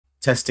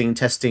Testing,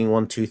 testing,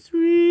 1, 2,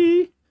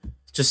 3.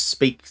 Just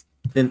speak.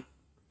 Then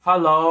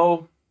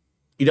Hello.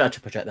 you don't have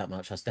to project that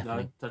much. That's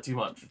definitely No, that's too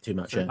much. too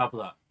much. So Yeah, how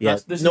about that? yeah.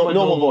 This No, is my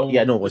normal.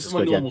 Yeah, normal voice This is is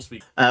my good. normal Yeah.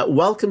 speak.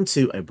 Welcome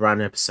to a brand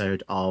new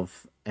episode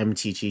of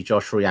MTG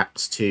Josh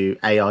reacts to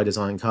AI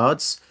design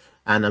cards,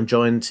 and I'm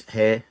joined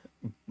here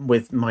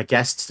with my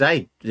guest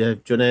today. Do you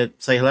want to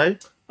say hello?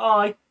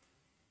 Hi.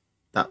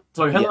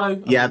 Sorry,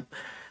 hello. Yeah.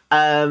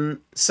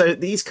 So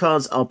these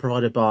cards are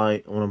provided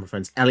by one of my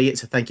friends, Elliot.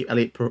 So thank you,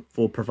 Elliot,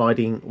 for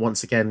providing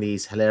once again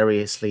these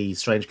hilariously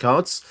strange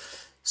cards.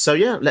 So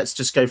yeah, let's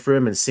just go through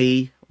them and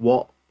see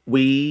what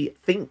we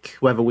think,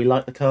 whether we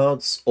like the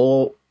cards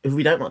or if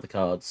we don't like the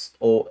cards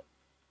or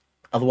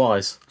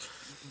otherwise.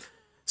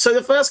 So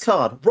the first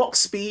card, Rock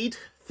Speed,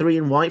 3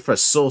 in white for a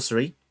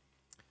sorcery.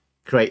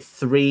 Create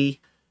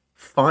 3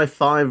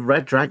 5/5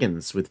 red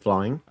dragons with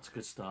flying. That's a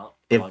good start.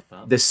 I If like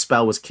that. this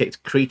spell was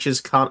kicked,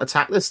 creatures can't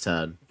attack this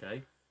turn.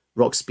 Okay.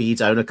 Rock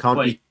Speed's owner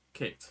can't be...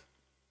 kicked.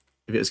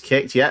 If it was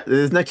kicked, yeah.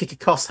 There's no kicker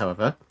cost,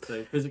 however.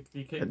 So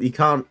physically kicked? You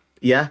can't...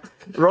 Yeah.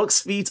 Rock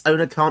Speed's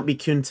owner can't be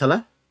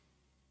Kuntilla.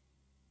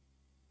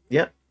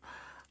 Yep.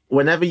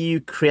 Whenever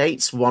you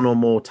create one or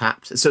more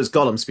tapped... So it's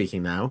Gollum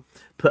speaking now.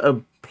 Put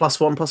a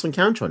 +1/+1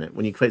 counter on it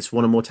when you create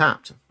one or more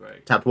tapped.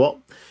 Right. Tapped what?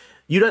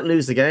 You don't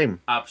lose the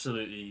game.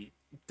 Absolutely.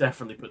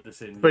 Definitely put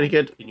this in. Pretty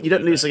good. You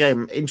don't lose the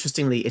game.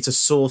 Interestingly, it's a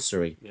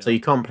sorcery, so you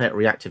can't play it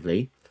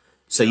reactively.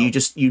 So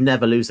you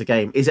never lose the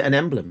game. Is it an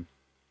emblem?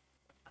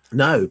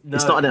 No,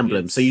 it's not an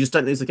emblem. So you just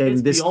don't lose the game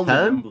this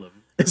turn.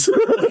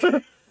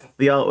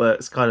 The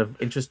artwork's kind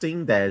of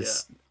interesting.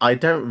 I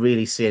don't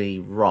really see any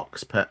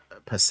rocks per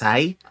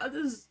se.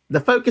 The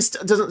focus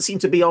doesn't seem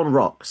to be on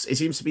rocks. It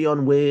seems to be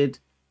on weird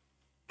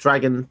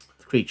dragon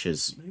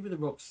creatures. Maybe the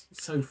rock's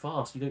so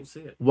fast you don't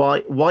see it.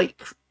 White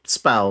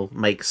spell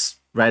makes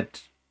red.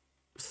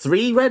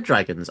 3 red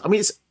dragons. I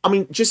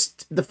mean,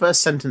 just the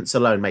first sentence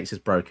alone makes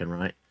it broken,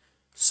 right?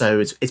 So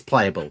it's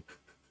playable.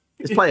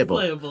 It's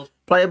playable.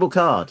 Playable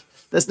card.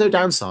 There's no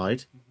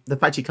downside. The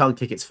fact you can't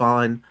kick it's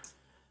fine.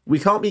 We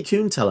can't be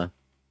Kuntilla.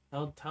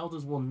 How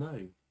does one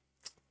know?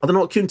 I don't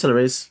know what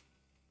Kuntilla is,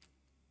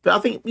 but I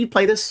think you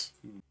play this.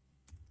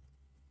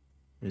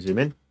 Zoom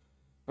in.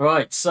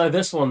 Right, so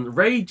this one,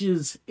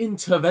 Rage's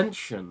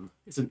Intervention.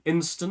 It's an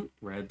instant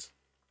red,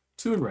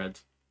 2 in red.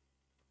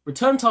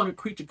 Return target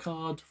creature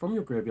card from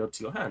your graveyard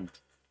to your hand.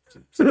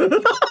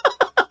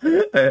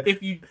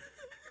 If you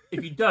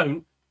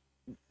don't,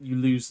 you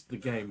lose the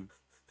game.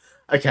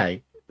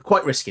 Okay,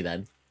 quite risky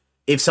then.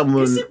 If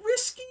someone... Is it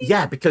risky?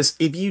 Yeah, because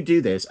if you do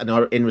this and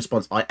in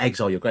response I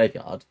exile your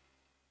graveyard,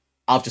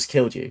 I've just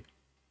killed you.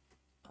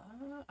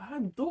 I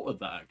hadn't thought of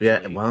that. Actually.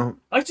 Yeah, well,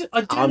 I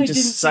didn't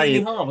see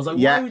any harm. I was like,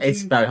 yeah, why would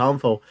it's very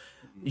harmful.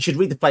 You should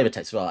read the flavor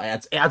text as well.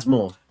 It adds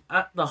more.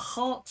 At the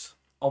heart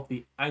of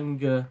the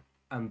anger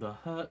and the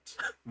hurt,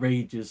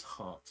 Rage's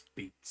heart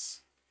beats.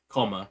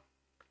 Comma.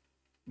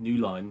 New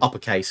line.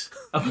 Uppercase.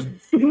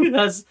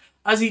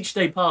 as each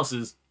day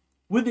passes,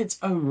 with its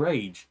own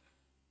rage,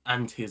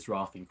 and his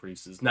wrath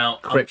increases. Now,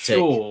 Cryptic.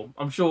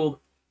 I'm sure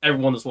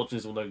everyone that's watching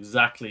this will know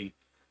exactly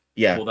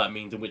what that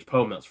means and which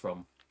poem that's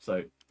from.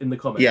 So, in the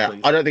comments,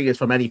 please. I don't think it's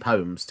from any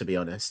poems, to be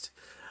honest.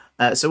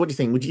 So what do you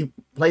think? Would you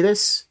play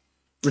this?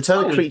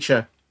 Return a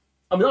creature.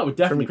 I mean, I would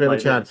definitely play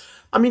this.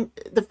 I mean,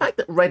 the fact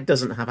that red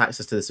doesn't have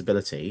access to this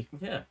ability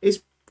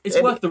it's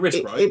worth the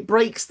risk, right? It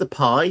breaks the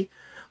pie.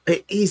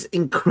 It is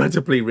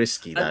incredibly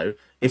risky, though,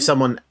 if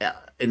someone,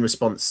 in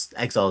response,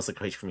 exiles the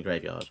creature from your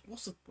graveyard.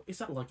 Is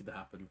that likely to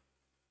happen?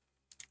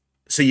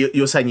 So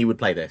you're saying you would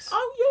play this?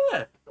 Oh,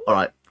 yeah. All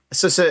right.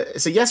 So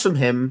it's a yes from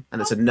him,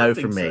 and it's a no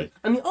from me.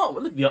 And the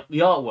artwork, look, the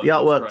artwork. The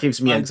artwork gives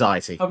me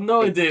anxiety. I have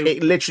no idea.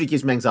 It literally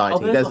gives me anxiety. Oh,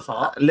 there's the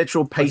heart. A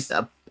literal paste,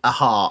 a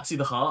heart. I see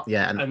the heart.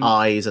 Yeah, and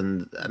eyes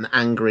and an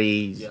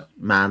angry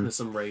man. There's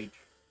some rage.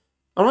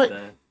 All right,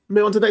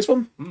 move on to the next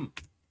one.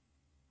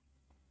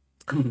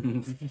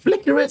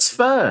 Flicker its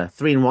fur,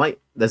 3 in white.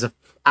 There's a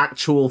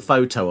actual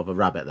photo of a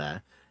rabbit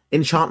there.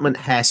 Enchantment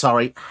hair,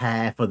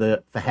 hair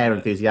for hair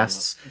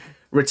enthusiasts.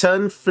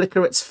 Return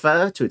Flicker its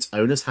fur to its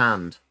owner's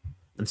hand.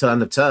 Until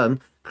end of turn,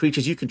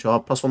 creatures you control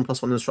are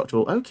 +1/+1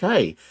 indestructible.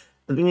 Okay.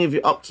 At the beginning of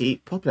your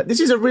upkeep, populate. This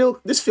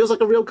feels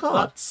like a real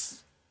card.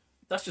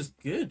 That's just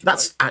good.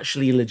 That's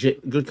actually a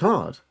legit good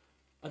card.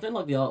 I don't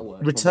like the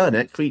artwork. Return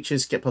it.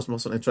 Creatures get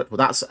 +1/+1 indestructible.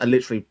 That's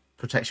literally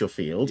protects your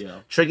field.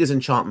 Yeah. Triggers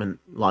enchantment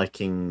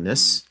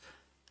likingness.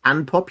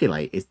 And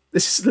populate.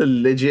 This is a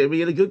legit,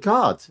 really good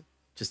card.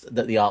 Just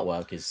that the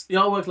artwork is... The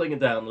artwork's laying it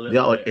down a little bit.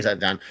 The artwork is laying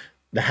down.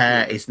 The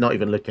hair is not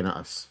even looking at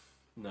us.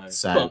 No.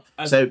 So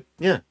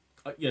yeah.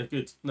 Yeah,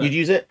 good. No. You'd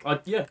use it?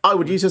 Yeah. I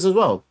would use this as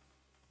well.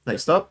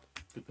 Next up.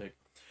 Good pick.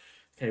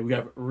 Okay, we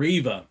have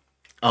Reaver.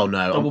 Oh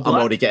no, I'm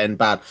already getting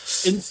bad.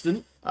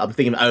 Instant. I'm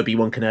thinking of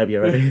Obi-Wan Kenobi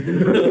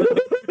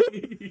already.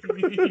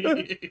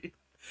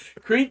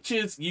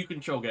 Creatures you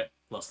control get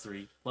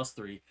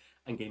 +3/+3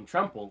 and gain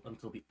trample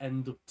until the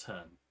end of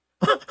turn.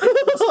 If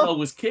the spell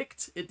was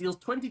kicked, it deals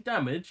 20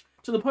 damage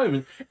to the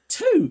opponent.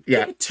 2!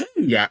 Yeah. Kick 2!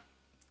 Yeah.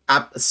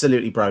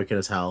 Absolutely broken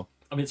as hell.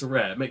 I mean, it's a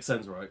rare. It makes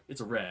sense, right?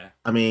 It's a rare.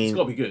 I It's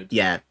got to mean, be good.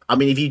 yeah. I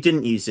mean, if you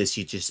didn't use this,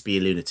 you'd just be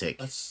a lunatic.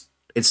 That's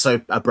It's so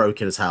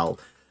broken as hell.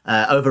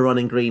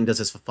 Overrunning green does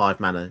this for 5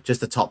 mana,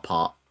 just the top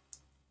part.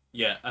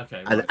 yeah. Okay.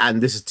 And Right.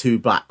 and this is 2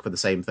 black for the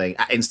same thing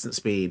at instant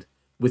speed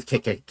with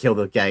kicker, kill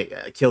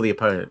the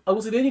opponent. I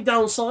would say the only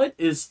downside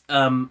is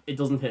it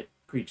doesn't hit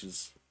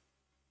creatures.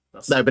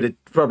 That's No, but it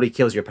probably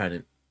kills your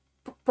opponent.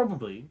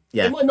 probably.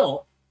 Yeah. It might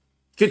not.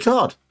 Good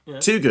card. Yeah.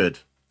 Too good.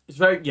 It's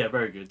very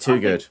very good. Too I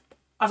good. think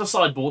as a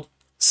sideboard.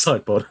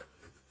 Sideboard.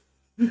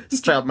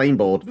 Straight up main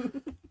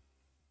board.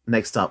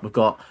 Next up, we've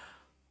got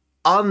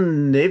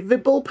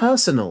Univable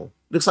Personal.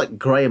 Looks like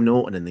Graham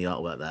Norton in the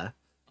artwork there.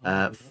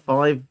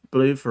 5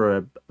 blue for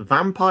a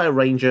Vampire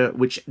Ranger,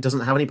 which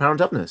doesn't have any power and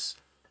toughness.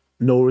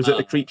 Nor is it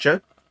a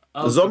creature.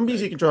 Zombies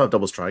okay. you control have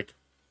double strike.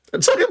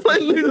 And so I can play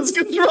Luna's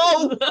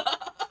Control!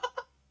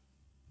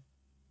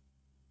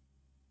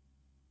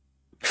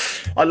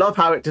 I love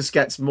how it just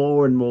gets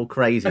more and more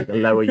crazy the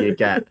lower you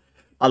get.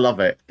 I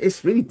love it.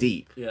 It's really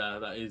deep. Yeah,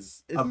 that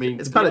is. It's, I mean,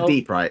 it's to kind be of able-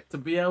 deep, right? To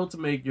be able to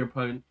make your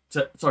opponent,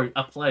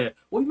 a player,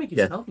 or you make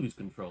yourself lose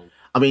control.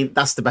 I mean,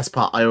 that's the best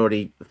part. I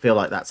already feel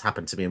like that's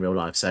happened to me in real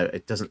life, so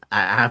it doesn't.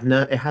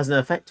 It has no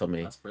effect on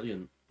me. That's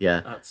brilliant.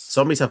 Yeah. That's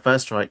Zombies have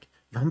first strike.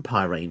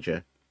 Vampire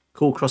Ranger.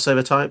 Cool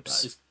crossover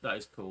types. that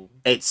is cool.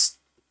 It's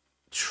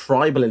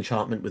tribal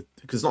enchantment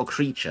because it's not a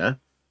creature,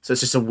 so it's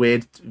just a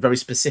weird, very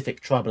specific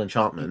tribal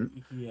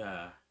enchantment.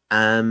 Yeah.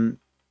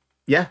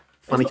 Yeah,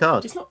 funny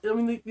card. It's not. I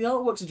mean, the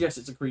artwork suggests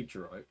it's a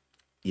creature, right?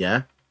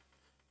 Yeah,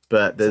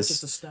 but It's there's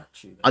just a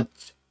statue. Then.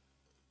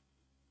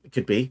 it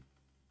could be.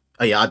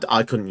 Oh yeah,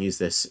 I couldn't use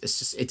this. It's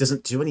just it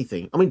doesn't do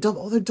anything. I mean,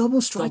 double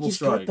strike Double is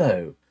strike. good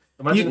though.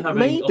 Imagine having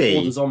maybe. a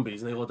horde of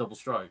zombies and they all double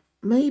strike.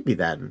 Maybe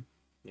then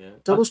Yeah.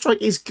 double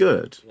strike is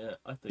good. Yeah,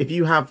 I think. If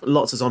you have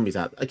lots of zombies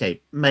out,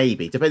 okay,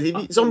 maybe. Depends. If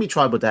it's zombie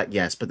tribal deck,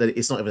 yes, but then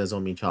it's not even a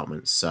zombie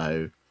enchantment,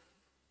 so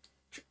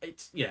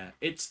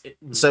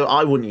so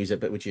I wouldn't use it.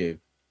 But would you?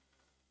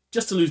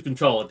 Just to lose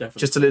control, I definitely.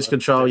 Just to lose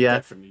control, yeah.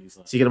 Definitely use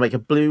that. So you're gonna make a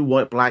blue,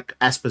 white, black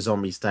Esper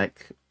zombies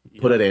deck.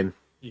 Put it in.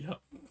 Yeah.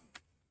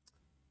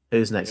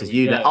 Who's next? Here Is we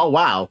you go. next? Oh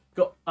wow!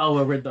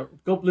 I read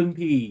that. Goblin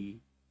P.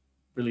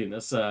 Brilliant.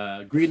 That's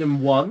green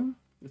and 1.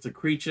 It's a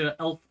creature,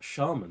 elf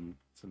shaman.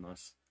 It's a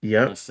nice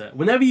set.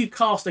 Whenever you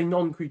cast a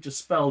non-creature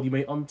spell, you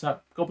may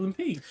untap Goblin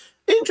P.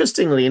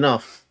 Interestingly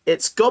enough,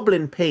 it's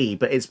Goblin P,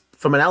 but it's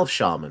from an elf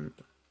shaman.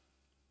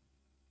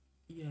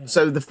 Yeah.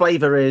 So the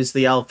flavour is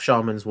the elf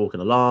shaman's walking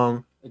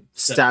along,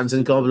 stands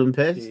in Goblin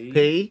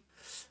P,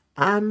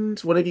 and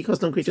whenever you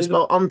cast non-creature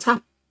spell,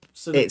 untap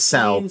So the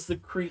itself. P is the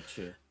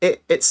creature.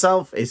 It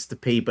itself is the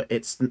P, but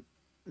it's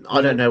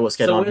I don't know what's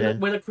going on here.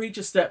 When a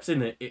creature steps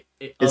in it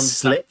It untaps.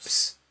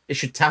 slips. It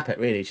should tap it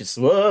really. It's just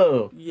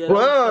whoa, Yeah, that would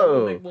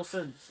whoa. make more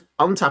sense.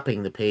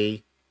 Untapping the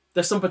P.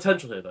 There's some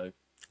potential here, though.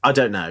 I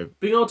don't know.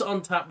 Being able to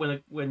untap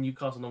when you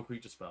cast a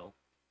non-creature spell.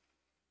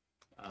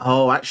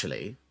 Oh,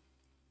 actually.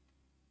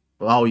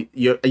 Oh,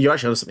 you're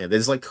actually on something.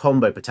 There's like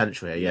combo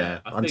potential here. Yeah,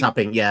 I think-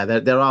 untapping. Yeah,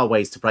 there are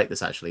ways to break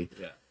this actually.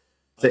 Yeah.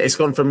 So it's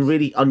gone from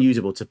really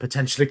unusable to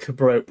potentially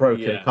broken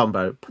Yeah.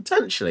 combo.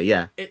 Potentially,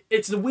 yeah.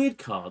 It's a weird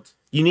card.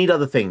 You need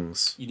other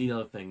things. You need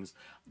other things.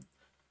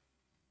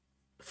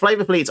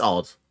 Flavor Fleet's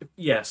odd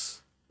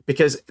Yes.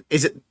 because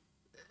is it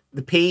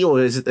the P or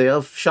is it the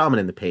elf shaman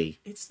in the P?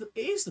 It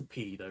is the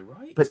P though,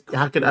 right? But It's got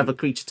how to could it have be. a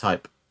creature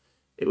type?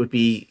 It would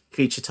be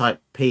creature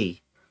type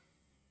P.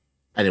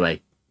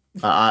 Anyway,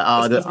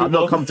 I'm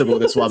not comfortable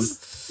with this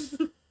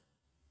one.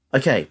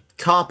 Okay,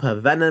 Carper,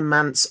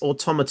 Venomance,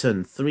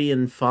 Automaton, 3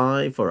 and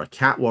 5 for a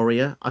cat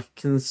warrior. I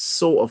can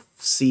sort of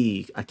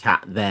see a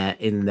cat there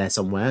in there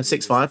somewhere.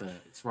 6/5.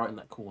 It's right in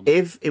that corner.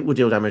 If it would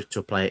deal damage to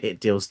a player, it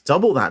deals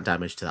double that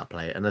damage to that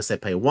player unless they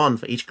pay 1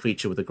 for each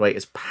creature with the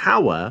greatest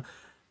power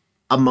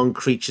among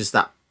creatures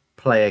that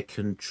player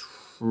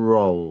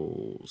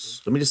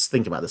controls. Let me just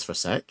think about this for a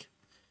sec.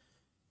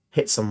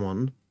 Hit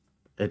someone,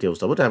 it deals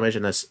double damage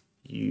unless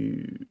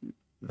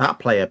that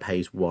player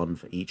pays 1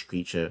 for each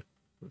creature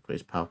with the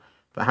greatest power.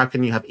 But how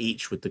can you have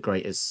each with the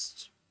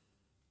greatest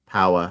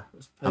power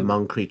Let's pay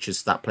among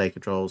creatures that player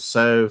controls?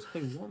 So let's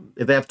pay 1.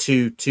 if they have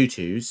two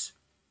twos,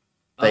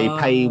 they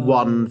pay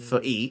 1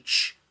 for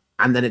each,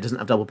 and then it doesn't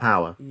have double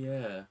power.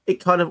 Yeah.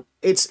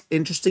 It's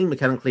interesting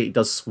mechanically. It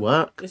does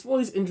work. It's one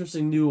of these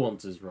interesting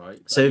nuances,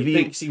 right? So That if you you-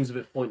 think seems a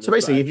bit pointless. So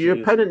basically, but if your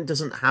actually opponent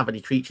doesn't have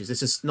any creatures,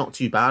 this is not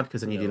too bad because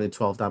then you're Yeah. dealing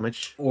 12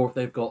 damage. or if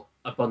they've got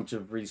a bunch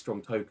of really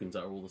strong tokens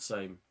that are all the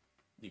same,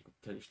 you could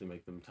potentially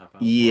make them tap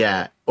out.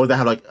 Yeah, or they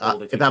have like Or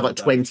they if take they have like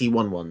double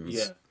 21 ones,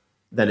 Yeah.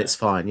 then Yeah. it's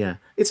fine. Yeah,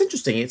 it's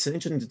interesting. It's an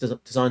interesting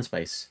design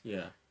space.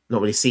 Yeah.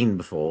 Not really seen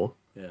before.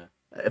 Yeah.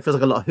 It feels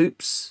like a lot of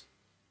hoops.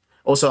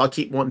 Also, I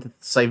keep wanting to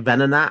say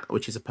Venonat,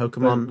 which is a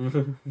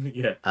Pokemon.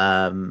 Yeah.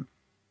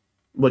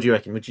 What do you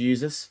reckon? Would you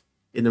use this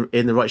in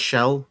the right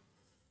shell?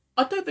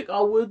 I don't think I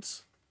would.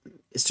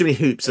 It's too many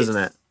hoops, isn't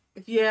it?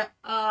 Yeah.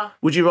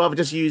 Would you rather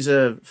just use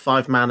a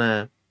 5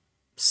 mana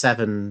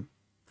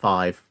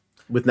 7/5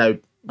 with no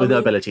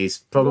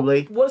abilities?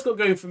 Probably What it's got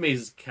going for me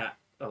is cat.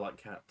 I like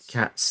cats.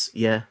 cats.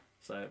 Yeah,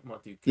 So it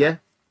might do cat. yeah.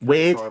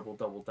 Weird. Tribal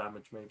double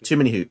damage, maybe. Too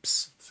many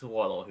hoops. It's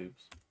quite a lot of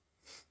hoops.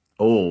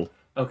 Oh.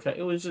 Okay,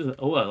 it was just...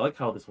 Oh, I like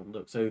how this one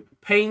looks. So,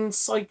 Pain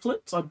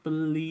Cyclet, I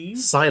believe.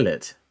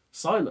 Silent.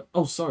 Silent.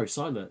 Oh, sorry,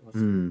 Silent.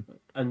 Mm.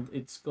 And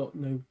it's got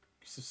no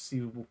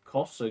receivable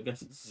cost, so I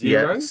guess it's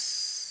 0.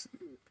 Yes.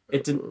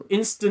 It's an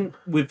instant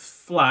with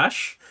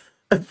flash.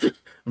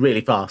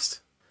 Really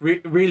fast.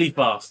 Really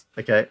fast.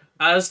 Okay.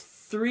 As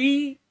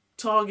 3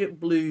 target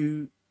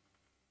blue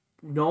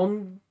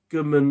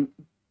non-government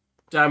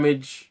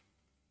damage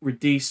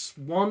reduce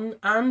 1,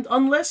 and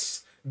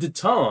unless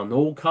Detan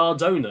or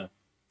Cardona,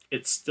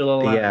 it's still a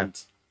land.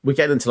 Yeah. We're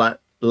getting into like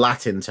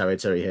Latin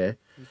territory here.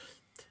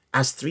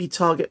 As 3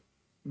 target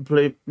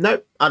blue...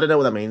 Nope, I don't know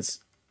what that means.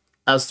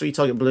 As 3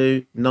 target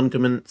blue,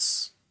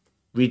 non-governments,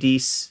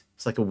 reduce.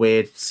 It's like a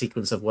weird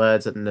sequence of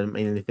words that don't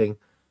mean anything.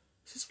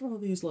 Is this one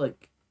of these,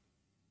 like...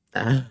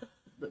 the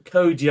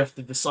code you have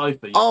to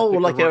decipher? You oh, have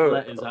to like pick the a...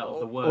 right letters out of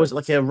the words. Or is it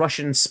like a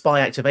Russian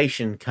spy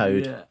activation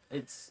code? Yeah,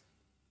 it's...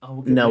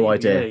 Oh, no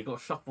idea. Yeah, you got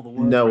to shuffle the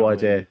words. No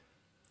idea.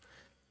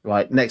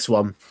 Right, next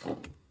one.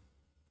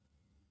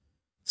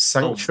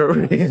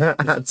 Sanctuary at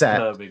depth.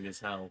 Disturbing as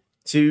hell.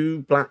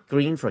 2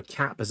 black-green for a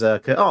cat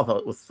berserker. Oh,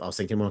 I was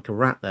thinking more like a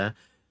rat there.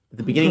 At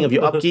the beginning of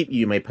your upkeep,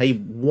 you may pay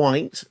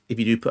white if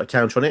you do put a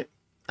counter on it,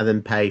 and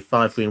then pay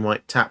 5 green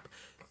white tap.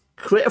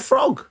 Crit a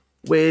frog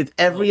with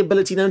every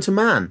ability known to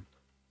man.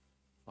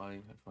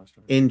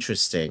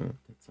 Interesting.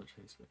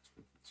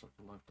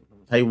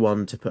 Pay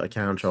 1 to put a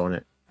counter on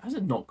it. Has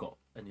it not got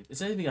any? Is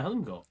there anything it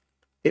hasn't got?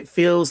 It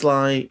feels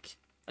like...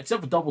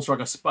 Except for double strike,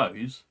 I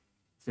suppose.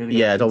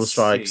 Yeah, double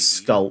strike,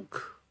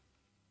 skulk.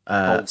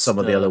 Some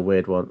of the other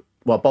weird ones.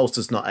 Well,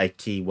 bolster's not a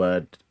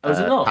keyword is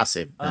it not?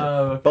 passive. No.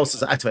 Okay.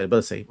 Bolster's an activated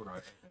ability.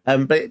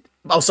 Right.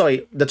 But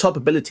sorry, the top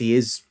ability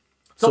is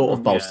sort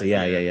of bolster.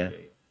 Yeah.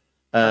 Okay.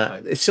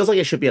 It feels like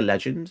it should be a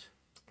legend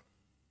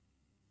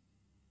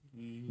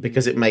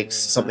because it makes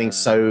something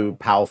so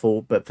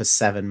powerful, but for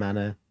 7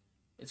 mana,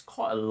 it's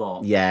quite a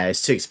lot. Yeah,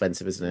 it's too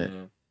expensive, isn't it?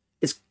 Yeah.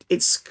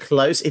 It's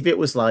close. If it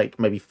was like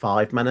maybe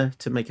 5 mana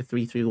to make a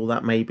 3/3, all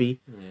that maybe.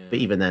 Yeah. But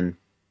even then,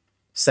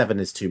 7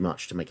 is too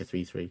much to make a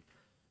 3/3.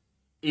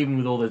 Even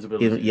with all those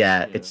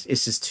abilities.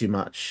 It's just too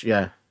much.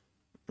 Yeah.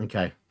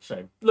 Okay.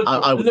 Shame. It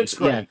looks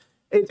great. Yeah.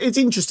 It's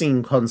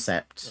interesting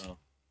concept. Oh.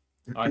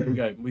 All right, here we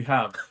go. We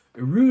have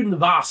Rune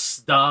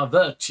Vasta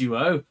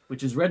Virtuo,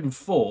 which is red and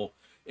 4.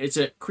 It's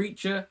a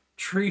creature,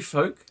 tree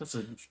folk. That's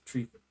a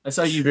tree.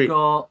 So you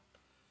can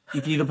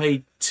either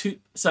pay 2.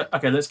 So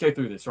okay, let's go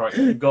through this. Right,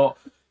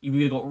 you've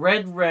either got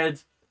red,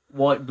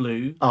 white,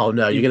 blue. Oh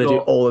no, you're gonna do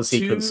all the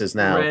sequences 2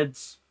 now. Red,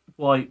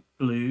 white,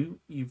 blue.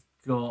 You've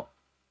got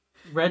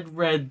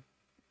red.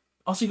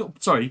 Oh, so you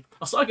got. Sorry,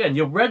 I'll start again.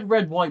 You have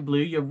red, white, blue.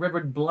 You have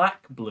red,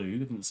 black, blue. I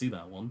didn't see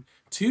that one.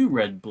 2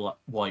 red,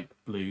 white,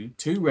 blue.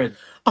 2 red.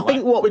 I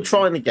think what we're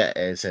trying to get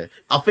is,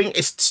 I think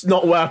it's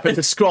not worth it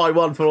to scry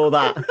 1 for all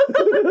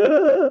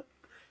that.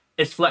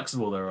 It's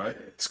flexible though,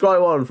 right?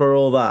 Scry 1 for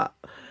all that.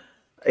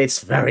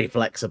 It's very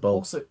flexible.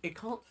 Also, it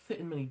can't fit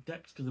in many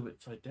decks because of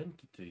its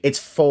identity. It's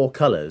 4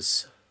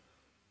 colours.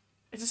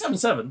 It's a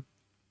 7/7.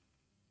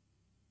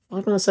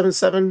 5 mana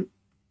 7/7.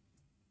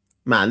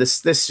 Man,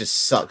 this just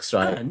sucks,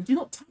 right? And you're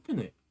not tapping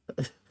it.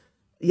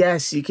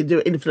 Yes, you can do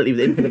it infinitely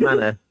with infinite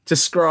mana.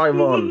 Just scry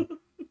 1.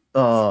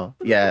 Oh,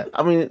 yeah.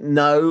 I mean,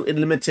 no. In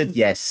limited,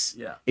 yes.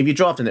 Yeah. If you're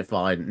drafting it,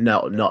 fine.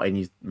 No, not in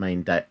your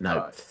main deck. No.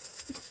 Right.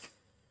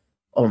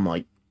 Oh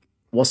my.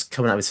 What's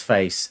coming out of his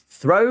face?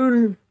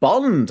 Throne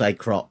Bond, a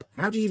crop.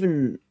 How do you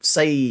even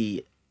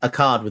say a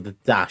card with a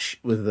dash?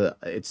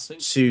 It's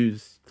to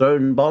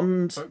Throne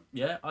Bond?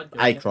 Yeah, I'd go.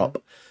 A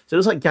crop. So it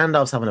looks like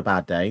Gandalf's having a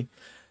bad day.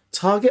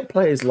 Target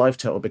player's life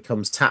total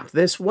becomes tapped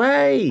this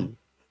way.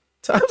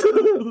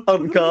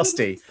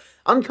 Uncasty.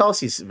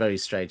 Uncasty is very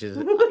strange,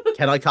 isn't it?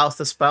 Can I cast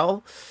a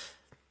spell?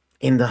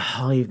 In the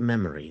hive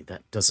memory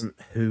that doesn't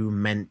who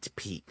meant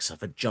peaks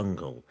of a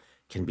jungle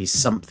can be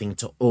something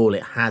to all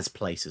it has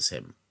places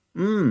him.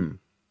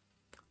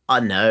 I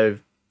know.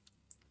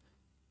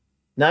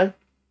 No?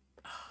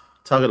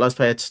 Target life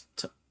player...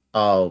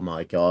 oh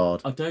my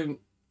god. I don't...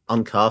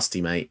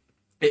 Uncasty, mate.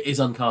 It is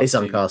uncasty. It's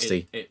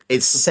uncasty.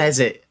 It says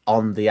it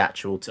on the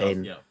actual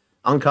tin. Yeah.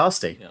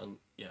 Uncasty.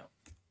 Yeah.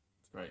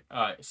 Great.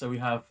 Alright, so we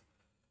have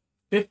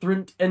Fifth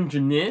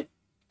Engineer,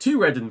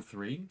 2 red and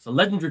 3. It's a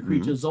legendary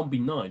creature, zombie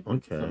 9.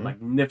 Okay. It's a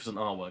magnificent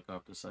artwork, I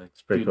have to say.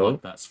 It's pretty cool.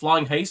 Like that. It's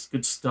flying haste,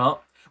 good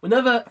start.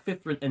 Whenever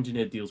Fifth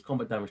Engineer deals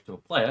combat damage to a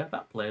player,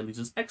 that player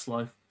loses X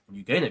life, and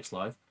you gain X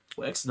life,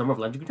 or X number of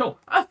land you control.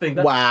 I think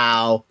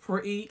that's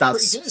pretty good.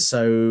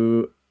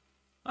 So...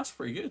 That's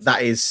pretty good.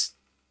 That is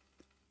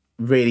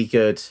really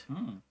good.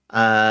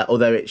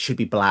 Although it should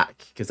be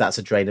black, because that's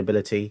a drain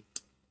ability.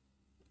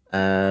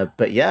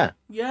 But yeah.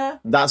 Yeah.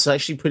 That's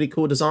actually pretty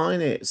cool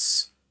design.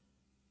 It's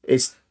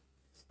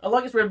I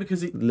like its red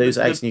because it lose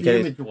X and you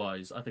image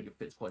wise, I think it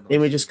fits quite nicely.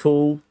 Image is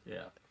cool.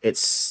 Yeah.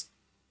 It's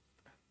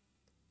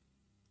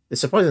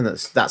surprising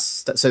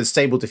that's so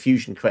Stable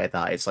Diffusion created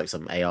that. It's like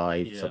some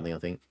AI something, I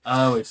think.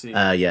 Oh, I see.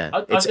 Yeah.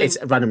 It's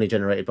randomly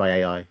generated by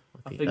AI, I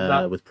I think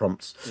that with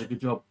prompts. did a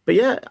good job. But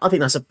yeah, I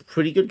think that's a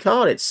pretty good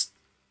card. It's,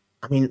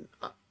 I mean,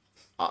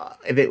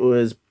 if it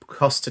was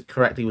costed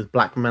correctly with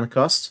black mana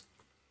cost,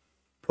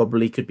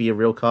 probably could be a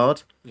real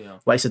card. Yeah.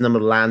 Wasted number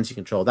of lands you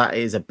control. That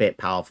is a bit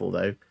powerful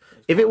though.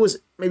 If it was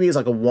maybe it was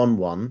like a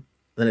 1/1,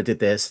 then it did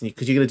this,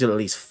 because you're gonna do at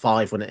least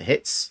 5 when it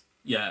hits.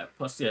 Yeah.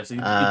 Plus, yeah. So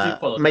you do quite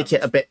a lot of make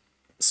damage. it a bit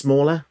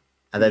smaller,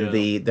 and then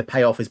the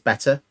payoff is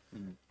better.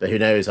 But who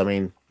knows? I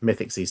mean,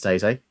 mythics these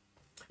days, eh?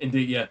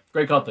 Indeed, yeah.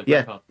 Great card though.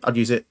 Yeah, Great card. I'd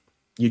use it.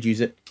 You'd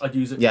use it. I'd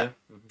use it. Yeah.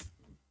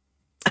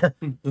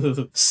 Yeah.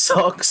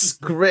 Socks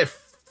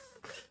Griff.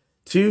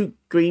 2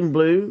 green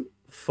blue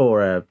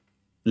for a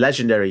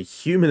legendary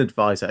human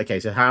advisor. Okay,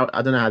 so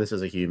I don't know how this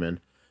is a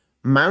human.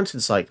 Mountain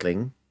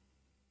cycling.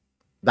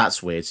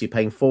 That's weird. So you're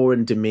paying 4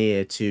 in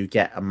Demir to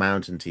get a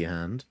mountain to your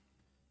hand.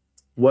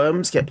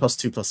 Worms get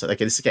 +2/+.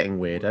 Okay, this is getting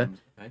weirder.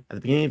 Okay. At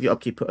the beginning of your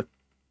upkeep, put a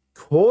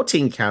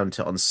courting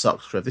counter on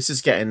Socks Griff. This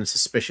is getting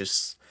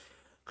suspicious.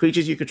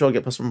 Creatures you control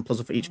get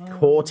 +1/+1 for each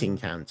courting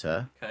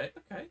counter. Okay.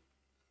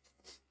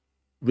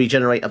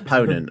 Regenerate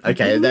opponent.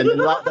 Okay, then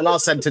the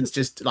last sentence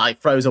just like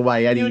throws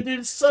away any. You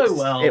did so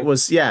well. It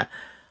was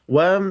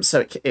worms.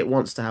 So it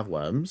wants to have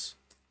worms.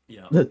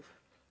 Yeah.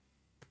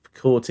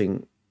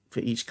 Courting for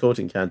each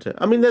courting counter.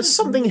 I mean, there's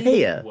something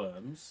here.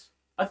 Worms.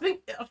 I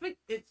think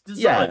it's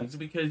designed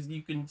because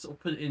you can sort of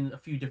put it in a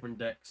few different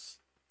decks.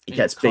 It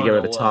gets bigger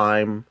at a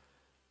time.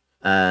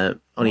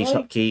 On each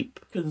upkeep.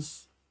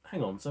 Because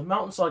hang on, so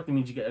mountain cycling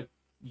means you get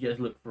to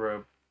look for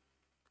a.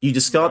 You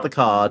discard the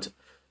card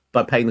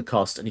by paying the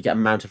cost, and you get a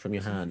mountain from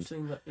your hand.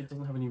 Saying that it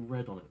doesn't have any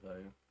red on it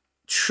though.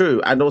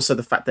 True, and also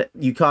the fact that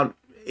you can't.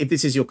 If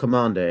this is your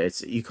commander,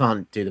 you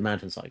can't do the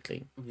mountain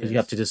cycling because you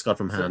have to discard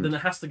from hand. Then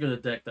it has to go to a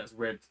deck that's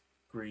red,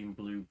 green,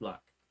 blue,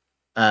 black.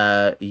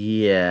 Yeah.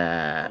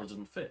 It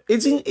doesn't fit.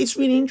 It's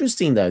really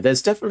interesting though.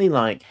 There's definitely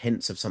like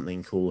hints of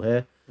something cool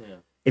here. Yeah.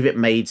 If it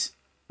made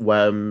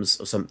worms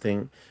or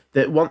something,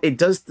 it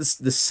does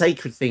the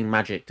sacred thing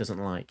Magic doesn't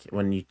like.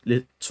 When you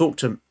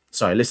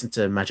listen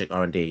to Magic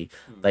R&D,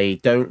 they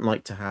don't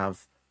like to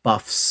have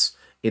buffs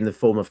in the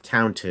form of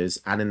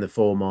counters and in the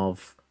form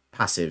of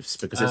passives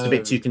because it's a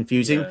bit too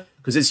confusing.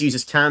 Because this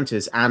uses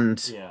counters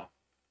and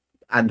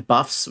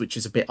buffs, which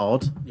is a bit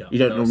odd. Yeah, you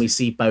don't normally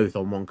see both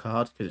on one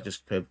card because it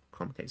just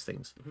complicates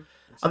things.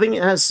 I think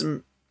it has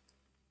some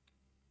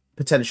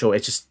potential.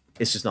 It's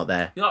just not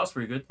there. The art's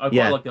pretty good. I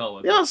quite like the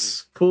artwork. Yeah,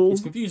 it's cool.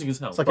 It's confusing as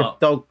hell. It's like a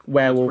dog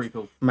werewolf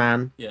cool.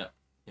 man. Yeah,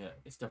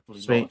 it's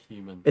definitely Sweet. not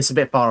human. It's a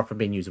bit far off from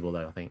being usable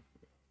though, I think.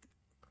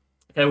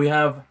 Okay, we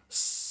have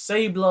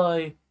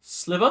Sableye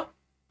Sliver,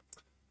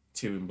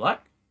 2 in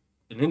black,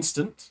 an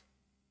instant.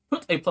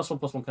 Put a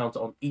 +1/+1 counter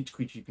on each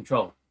creature you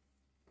control.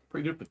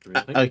 Pretty good victory,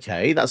 I think.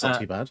 Okay, that's not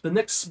too bad. The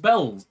next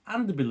spells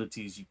and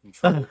abilities you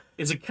control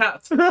is a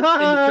cat in the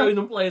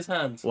chosen player's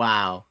hands.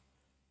 Wow.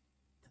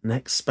 The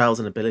next spells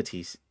and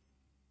abilities.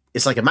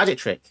 It's like a magic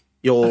trick.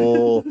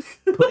 You're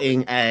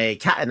putting a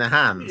cat in the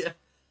hands. Yeah.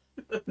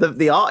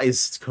 The art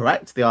is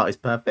correct. The art is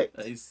perfect.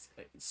 That is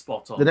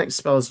spot on. The next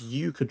spells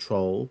you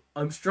control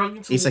I'm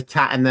struggling to. is a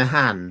cat in the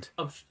hand.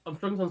 I'm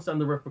struggling to understand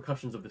the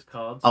repercussions of this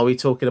card. Are we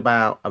talking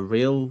about a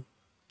real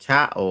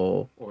cat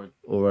or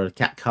a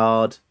cat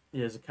card?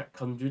 Yeah, is a cat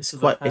conjured? It's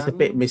a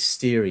bit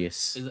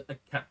mysterious. Is it a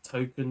cat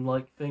token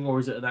like thing, or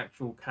is it an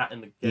actual cat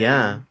in the game?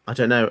 Yeah, I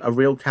don't know. A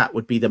real cat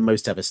would be the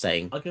most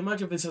devastating. I can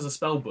imagine if this has a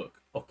spell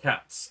book of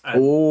cats.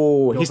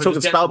 Oh, he's talking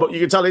spell book. You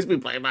can tell he's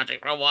been playing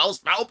Magic for a while.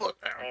 Spell book.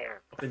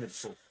 I've been there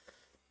before.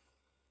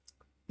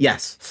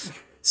 Yes.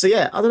 So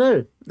yeah, I don't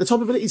know. The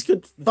top ability is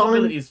good.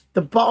 Fine.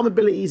 The bottom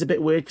ability is a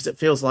bit weird because it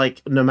feels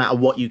like no matter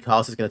what you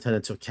cast, it's going to turn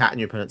into a cat in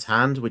your opponent's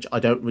hand, which I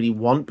don't really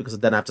want because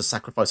then I have to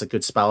sacrifice a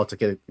good spell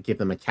to give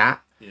them a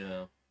cat.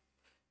 Yeah.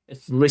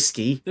 It's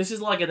risky. This is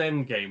like an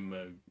end game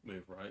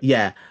move, right?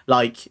 Yeah,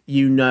 like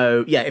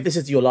if this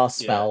is your last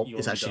spell,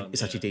 it's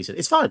actually decent.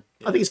 It's fine.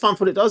 Yeah. I think it's fine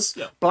for what it does.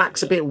 Yeah.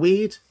 Black's a bit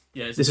weird.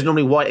 Yeah, this is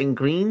normally white and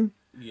green.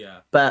 Yeah,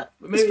 but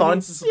it's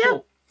fine.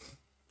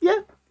 Yeah,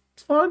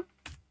 it's fine.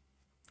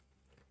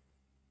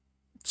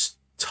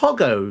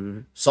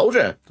 Togo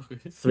Soldier,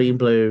 3 in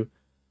blue.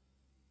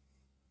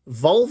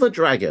 Volva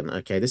Dragon.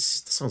 Okay, this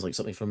sounds like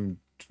something from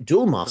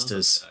Duel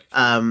Masters.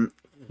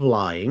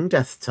 Flying,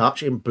 Death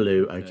Touch in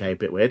blue. Okay, a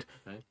bit weird.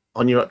 Okay.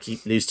 On your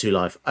upkeep, lose 2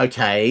 life.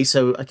 Okay,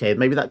 so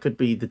maybe that could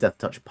be the Death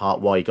Touch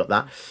part. Why you got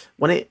that?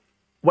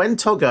 When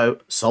Togo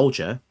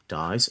Soldier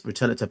dies,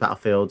 return it to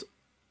battlefield.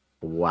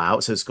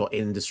 Wow, so it's got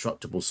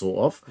indestructible sort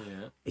of.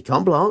 Yeah. It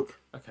can't block.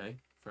 Okay,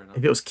 fair enough.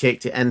 If it was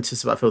kicked, it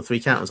enters the battlefield 3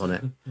 counters on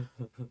it.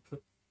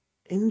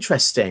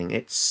 Interesting.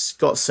 It's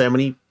got so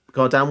many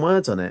goddamn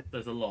words on it.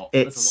 There's a lot.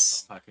 There's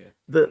a lot to unpack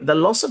here. The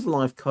loss of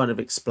life kind of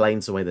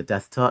explains away the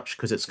Death Touch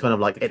because it's kind of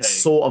like it's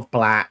sort of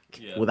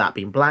black without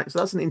being black. So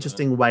that's an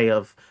interesting way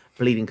of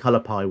bleeding colour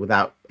pie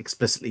without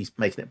explicitly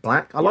making it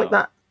black. I like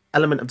that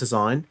element of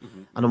design,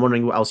 and I'm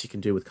wondering what else you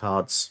can do with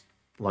cards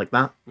like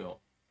that. Yeah.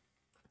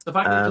 The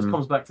fact that it just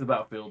comes back to the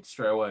battlefield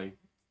straight away.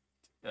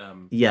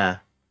 Yeah.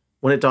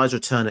 When it dies,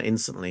 return it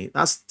instantly.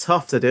 That's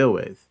tough to deal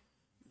with.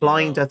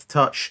 Flying Death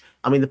Touch.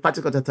 I mean, the fact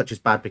it's got Death Touch is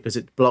bad because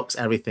it blocks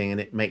everything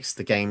and it makes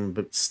the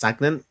game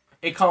stagnant.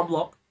 It can't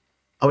block.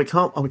 Oh, it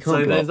can't. Oh, we can't.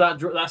 So block. there's that.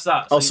 That's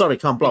that. Oh, So sorry,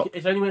 can't block.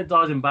 It's only when it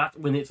dies in bat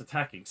when it's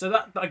attacking. So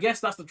that I guess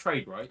that's the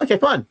trade, right? Okay,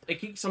 fine. It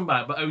keeps some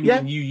back, but only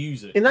when you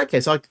use it. In that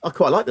case, I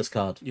quite like this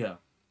card. Yeah,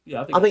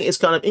 yeah. I think it's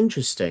kind of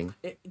interesting.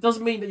 It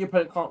doesn't mean that your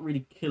opponent can't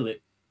really kill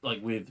it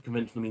like with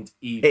conventional means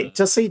either. It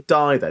does say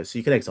die though, so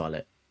you can exile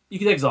it. You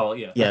can exile it,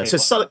 yeah. Yeah, okay,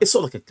 so it's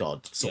sort of like a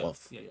god, sort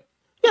of. Yeah.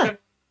 Yeah, okay.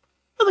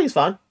 I think it's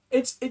fine.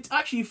 It's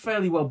actually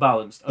fairly well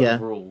balanced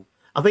overall.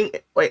 I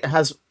think it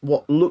has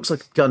what looks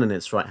like a gun in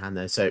its right hand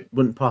there, so it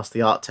wouldn't pass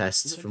the art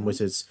tests from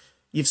Wizards.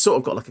 You've sort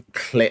of got like a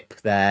clip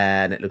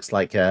there, and it looks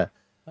like a.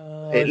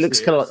 It looks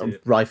kind of like a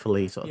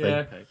rifle-y sort of thing. Yeah,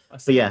 okay.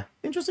 But yeah,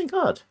 interesting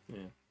card. Yeah.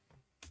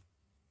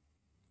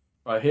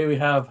 Right, here we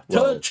have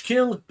Touch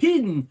Kill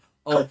Pin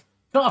of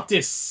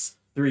Cartis.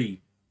 3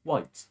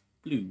 white,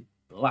 blue,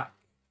 black.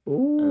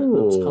 Ooh. And it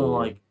looks kind of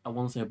like, I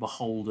want to say a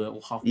beholder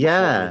or half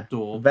yeah,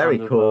 door. very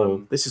kind cool.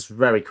 of, this is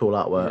very cool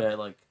artwork. Yeah,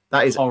 like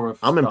that is. horror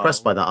I'm style.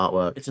 Impressed by that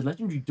artwork. It's a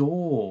legendary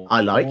door.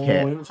 I like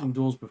it. We haven't seen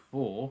doors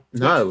before.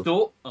 No.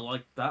 Door. I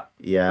like that.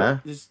 Yeah.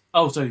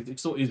 Oh, so the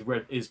sort is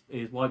red. Is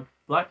white,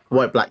 black.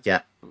 White, black.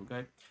 Yeah.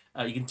 Okay.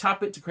 You can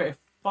tap it to create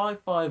a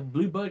 5/5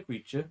 blue bird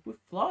creature with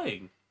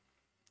flying.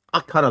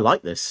 I kind of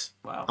like this.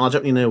 Wow. I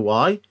don't really know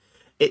why.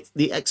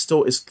 The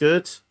extort is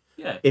good.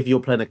 Yeah. If you're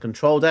playing a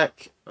control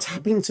deck,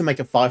 tapping to make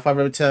a 5/5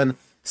 return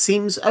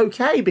seems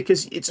okay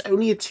because it's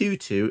only a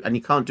 2/2 and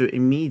you can't do it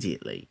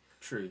immediately.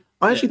 True.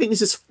 I actually think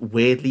this is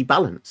weirdly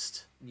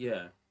balanced.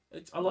 Yeah.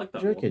 I like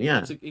that Joking, one.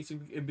 yeah.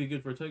 It'd be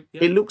good for a token.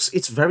 Yeah.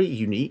 It's very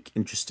unique,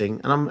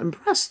 interesting, and I'm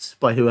impressed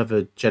by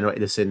whoever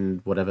generated this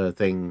in whatever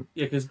thing.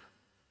 Yeah, because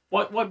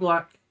white,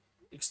 black,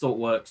 extort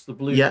works. The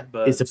blue, Yeah,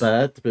 birds. it's a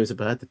bird. The blue is a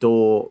bird. The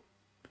door,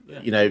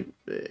 Yeah. you know,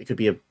 it could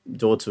be a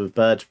door to a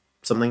bird,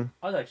 something.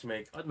 I'd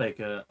make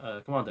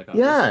a commander card.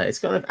 Yeah, it's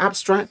kind of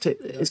abstract.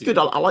 It's good.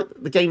 I like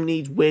the game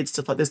needs weird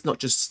stuff like this, not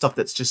just stuff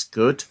that's just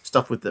good,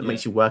 stuff that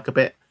makes you work a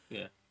bit.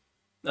 Yeah.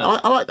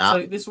 No, I like that.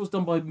 So this was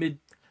done by Mid.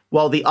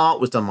 Well, the art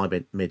was done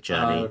by Mid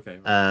Journey. Okay.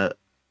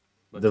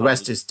 The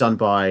rest is done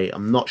by,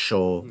 I'm not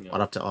sure. Yeah.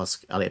 I'd have to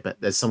ask Elliot,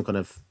 but there's some kind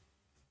of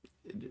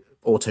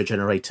auto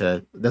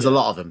generator. There's a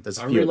lot of them. There's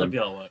a few really of them. like the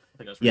artwork. I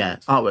think that's really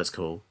good. Artwork's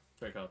cool.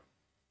 Great card.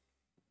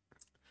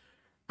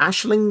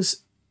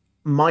 Ashling's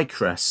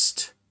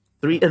Mycrest.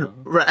 3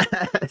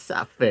 Is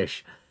that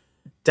fish?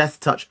 Death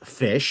Touch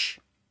fish.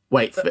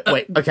 Wait.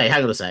 Okay,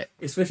 hang on a sec.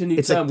 It's fish a new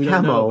It's term a we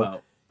don't know camo.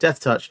 about. Death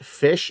Touch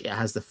fish. It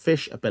has the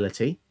fish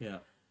ability. Yeah.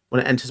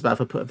 When it enters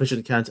battle, put a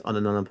vision counter on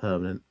a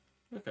non-permanent.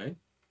 Okay.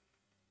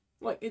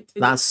 Like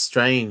That's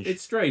strange.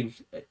 It's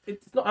strange.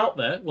 It's not out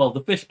there. Well,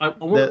 the fish.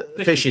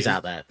 The fish is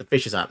out there. The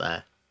fish is out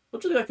there.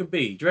 What do you think that could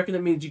be? Do you reckon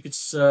it means you could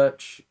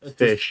search a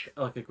Fish,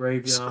 like a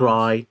graveyard?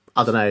 scry.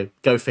 I don't know.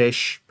 Go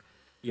fish.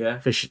 Yeah.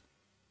 Fish.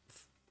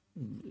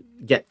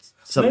 Get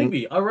something.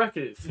 Maybe. I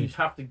reckon you'd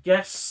have to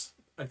guess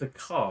like the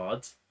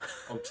card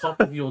on top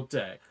of your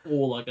deck,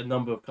 or like a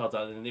number of cards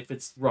out, and if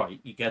it's right,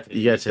 you get it.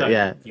 You get it.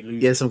 Yeah. You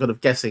lose. Yeah. Some kind of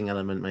guessing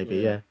element, maybe.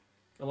 Yeah.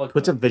 I like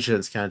Put that. a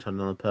vigilance counter on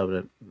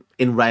non-permanent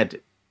in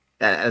red.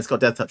 And it's got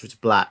Death Touch, which is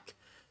black.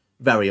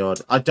 Very odd.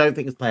 I don't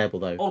think it's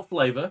playable though. Odd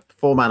flavour.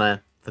 4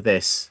 mana for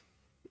this.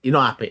 You're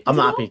not happy. I'm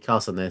not happy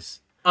casting this.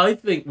 I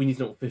think we need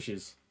to know what fish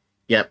is.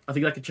 Yep. I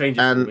think that could change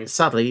it for me. And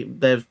sadly,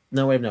 there's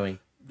no way of knowing.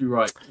 You're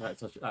right.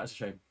 That's a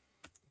shame.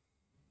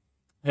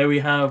 Here we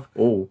have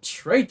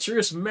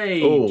Traitorous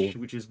Mage,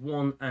 which is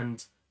 1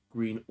 and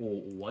green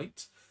or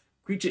white.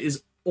 Creature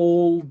is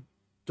all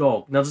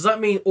dog. Now, does that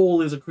mean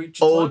all is a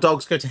creature All type?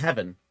 dogs go to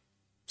heaven.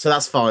 So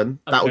that's fine.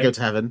 That will Okay. go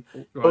to heaven.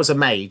 Right. It was a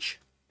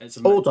mage. It's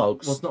a all mage.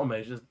 dogs. Well, it's not a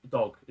mage. It's a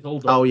dog. It's all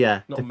dog. Oh,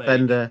 yeah. Not a mage.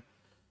 Defender.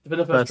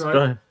 Defender first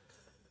strike.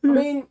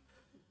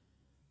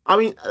 I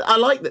mean, I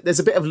like that there's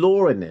a bit of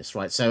lore in this,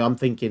 right? So I'm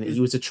thinking he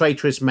was a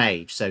traitorous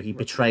mage, so he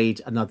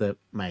betrayed another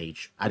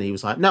mage, and he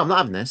was like, "No, I'm not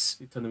having this."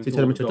 he turned him So he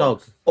turned him into a dog.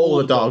 dogs. All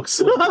the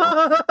dogs.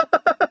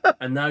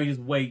 And now he just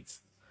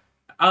waits.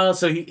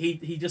 So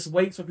he just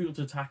waits for people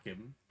to attack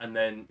him, and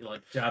then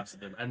like jabs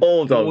at them. And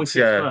All he dogs, always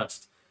hits yeah.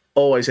 first.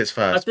 Always hits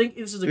I first. think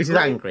this is He's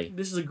angry.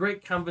 This is a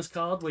great canvas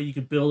card where you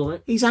could build on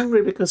it. He's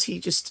angry because he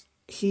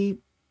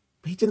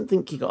didn't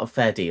think he got a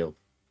fair deal.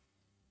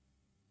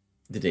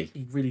 Did he?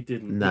 He really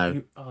didn't.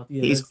 No.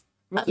 He's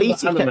At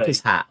least he kept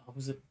his hat.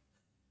 Was it?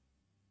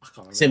 I can't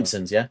remember.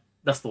 Simpsons, yeah?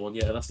 That's the one.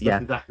 Yeah, that's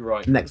exactly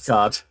right. Next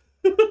card.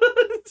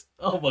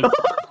 Oh my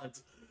god.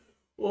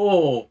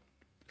 Oh,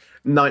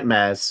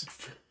 Nightmares.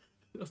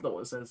 that's not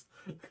what it says.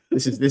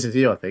 This is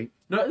you, I think.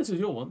 No, this is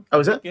your one.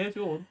 Oh, is it? Yeah, it's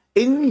your one.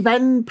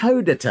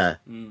 Invenpodita.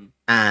 Mm.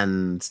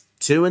 And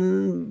 2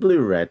 and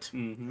blue-red.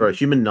 Mm-hmm. For a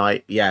human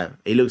knight. Yeah,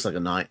 he looks like a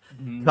knight.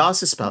 Mm-hmm.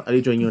 Cast a spell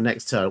only during your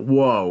next turn.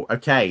 Whoa.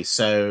 Okay,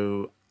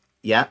 so...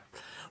 Yeah.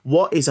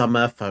 What is our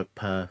merfolk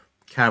per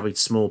carried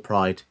small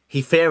pride?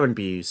 He fear and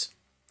abuse.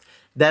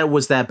 There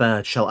was their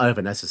bird shall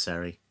over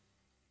necessary.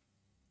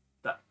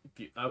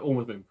 I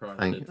almost been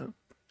crying.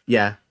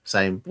 Yeah,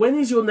 same. When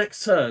is your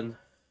next turn?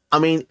 I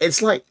mean,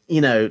 it's like,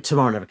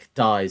 tomorrow never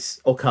dies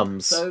or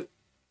comes. So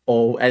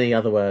or any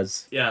other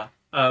words. Yeah.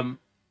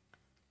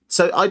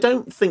 So I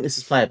don't think this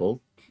is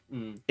playable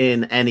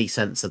in any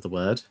sense of the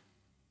word.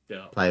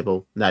 Yeah.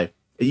 Playable. No.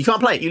 You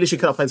can't play it. You literally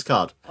cannot play this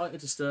card. Quite a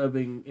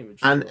disturbing image.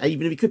 And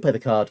even if you could play the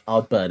card,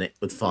 I'd burn it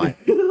with fire.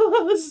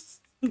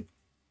 Okay.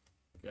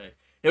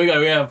 Here we go.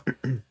 We have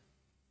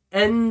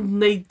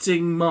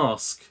Ennating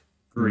Mask.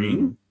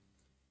 Green.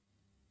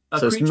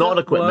 So it's not an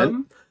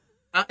equipment.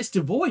 It's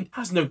devoid.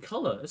 Has no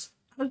colour. It's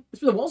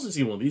been a while since I've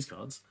seen one of these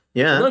cards.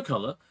 Yeah. No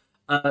colour.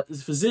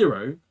 It's for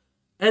 0.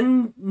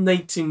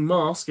 Ennating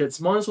Mask gets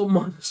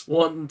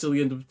 -1/-1 until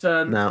the end of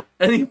turn. Now,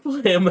 any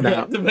player may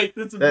activate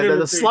this ability.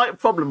 There's a slight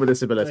problem with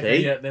this ability.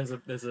 Okay, yeah, there's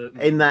a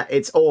in that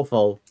it's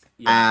awful.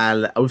 Yeah.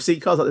 And we've seen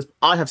cards like this.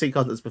 I have seen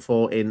cards like this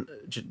before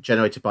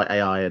generated by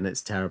AI, and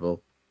it's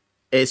terrible.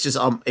 It's just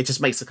it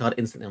just makes the card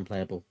instantly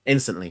unplayable.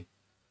 Instantly.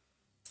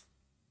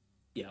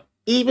 Yeah.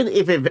 Even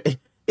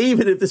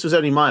if this was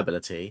only my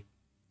ability.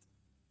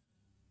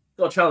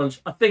 Got a challenge.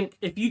 I think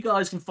if you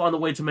guys can find a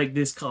way to make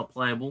this card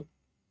playable,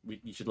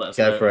 you should let us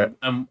know. Go for it.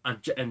 And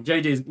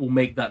JJ will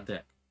make that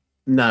deck.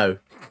 No,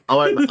 I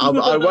won't.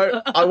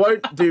 I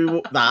won't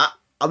do that.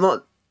 I'm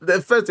not.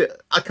 First,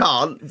 I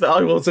can't. But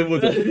I also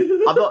wouldn't.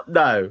 I'm not.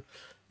 No,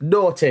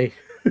 naughty.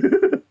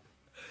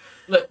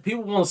 Look,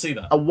 people want to see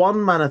that. A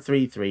 1-mana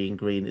 3/3 in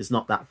green is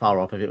not that far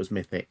off if it was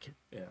mythic.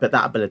 Yeah. But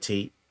that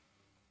ability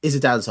is a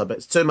downside. But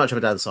it's so much of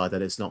a downside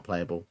that it's not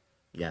playable.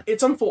 Yeah.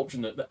 It's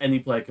unfortunate that any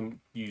player can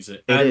use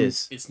it. It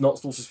is. It's not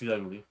sources feed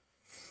only.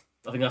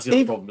 I think that's the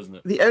other problem, isn't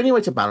it? The only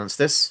way to balance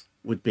this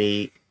would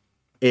be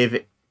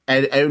if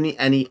only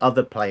any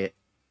other player,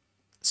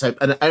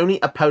 and only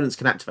opponents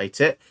can activate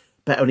it,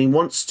 but only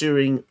once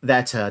during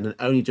their turn and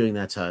only during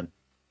their turn.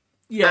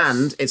 Yes.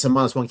 And it's a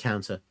 -1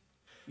 counter.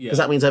 Because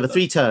that means over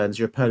 3 turns,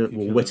 your opponent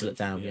will whittle it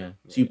down. Yeah.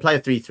 So you play a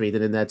 3/3,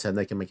 then in their turn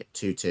they can make it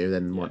 2/2,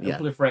 then one. Yeah.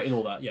 Proliferate and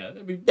all that. Yeah.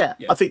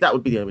 I think that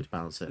would be the only way to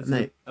balance it. It's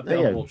a bit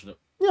unfortunate.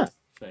 Yeah.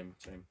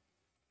 Shame.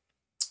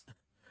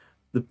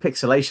 The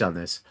pixelation on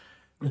this.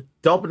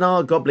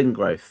 Dobnar Goblin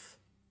Growth.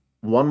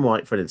 1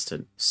 white for an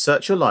instant.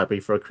 Search your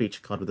library for a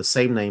creature card with the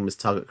same name as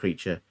target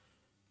creature.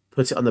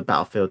 Put it on the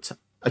battlefield.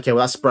 Okay,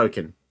 well, that's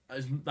broken.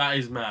 That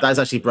is mad. That is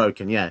actually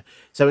broken, yeah.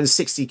 So in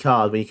 60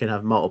 cards, when you can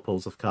have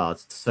multiples of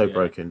cards, it's so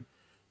broken.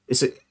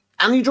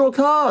 And you draw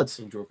cards!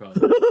 You draw cards.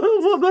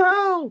 What the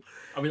hell?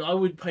 I mean, I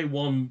would pay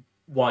 1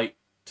 white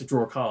to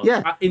draw a card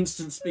at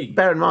instant speed.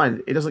 Bear in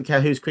mind, it doesn't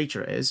care whose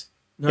creature it is.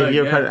 No, if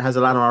your opponent has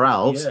a Llanowar or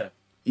Elves,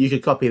 you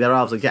could copy their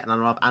Elves and get an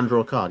Llanowar and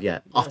draw a card. Yeah,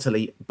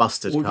 utterly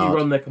busted card. Or if card. you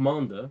run their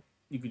commander,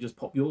 you could just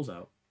pop yours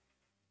out.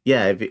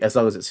 Yeah, as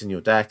long as it's in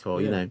your deck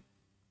or, you know.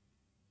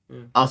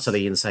 Yeah.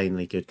 Utterly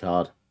insanely good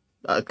card.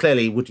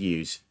 Clearly would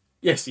use.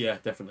 Yes, yeah,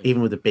 definitely.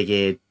 Even with the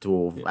big-eared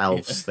dwarf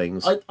elves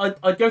things.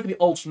 I'd go for the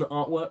alternate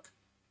artwork.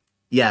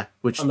 Yeah,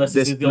 which unless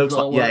this looks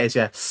like. artwork. Yeah, it is,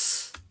 yeah.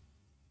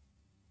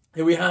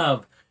 Here we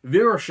have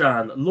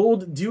Viroshan,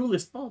 Lord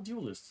Duelist. Oh,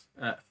 Duelist.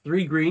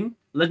 3 green,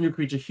 legendary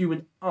creature,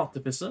 human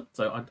artificer.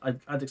 So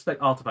I'd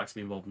expect artifacts to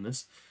be involved in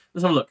this.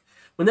 Let's have a look.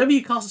 Whenever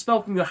you cast a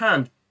spell from your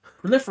hand,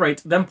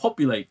 proliferate, then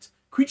populate.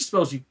 Creature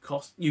spells you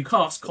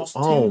cast cost 2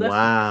 less to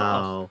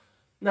cast.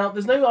 Now,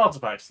 there's no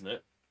artifacts in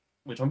it,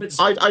 which I'm a bit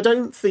disappointed. I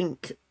don't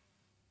think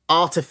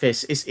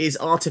Artifice is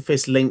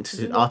Artifice linked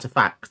to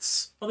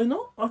artifacts. Are they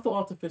not? I thought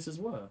artificers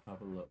were.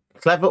 Have a look.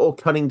 Clever or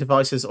cunning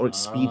devices or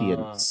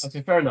expedients.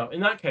 Okay, fair enough.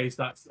 In that case,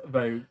 that's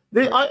very.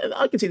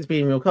 I can see this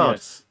being a real card.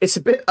 Yes. It's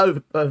a bit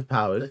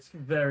overpowered. It's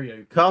very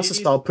OP. Cast a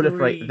spell,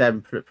 proliferate,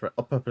 then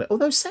populate.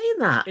 Although saying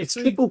that, it's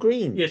triple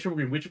green. Yeah, triple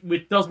green,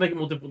 which does make it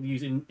more difficult to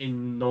use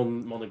in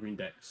non-mono green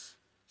decks.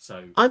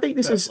 So I think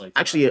this is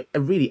actually a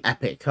really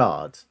epic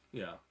card.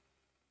 Yeah.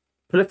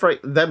 Proliferate,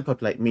 then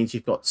populate means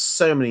you've got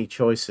so many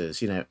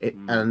choices, you know.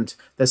 And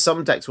there's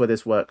some decks where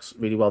this works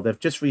really well. They've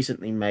just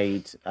recently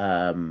made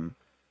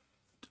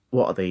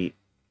what are the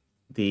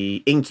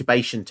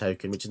incubation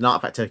token, which is an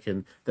artifact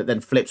token that then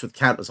flips with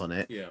counters on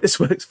it. Yeah. This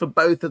works for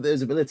both of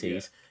those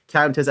abilities,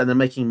 counters, and then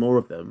making more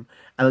of them,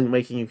 and then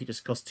making you could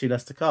just cost 2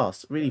 less to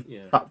cast. Really,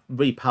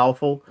 really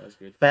powerful,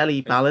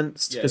 fairly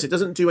balanced because it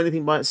doesn't do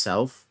anything by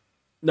itself.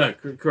 No,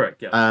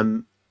 correct. Yeah.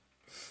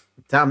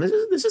 Damn,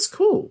 this is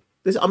cool.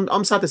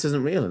 I'm sad this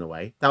isn't real in a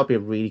way. That would be a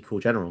really cool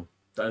general.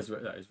 That is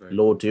very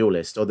Lord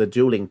Duelist, or the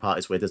dueling part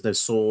is weird. There's no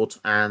sword,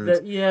 and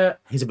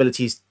his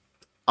abilities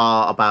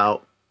are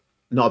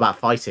not about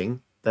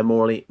fighting. They're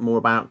more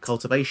about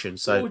cultivation.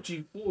 So what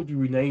would you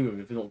rename him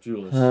if you're not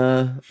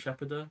Duelist?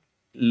 Shepherder.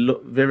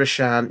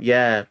 Viroshan,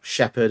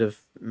 shepherd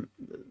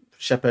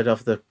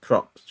of the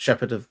crop,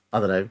 shepherd of I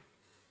don't know.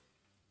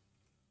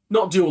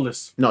 Not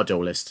Duelist. Not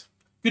Duelist.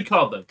 Good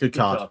card though. Good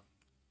card.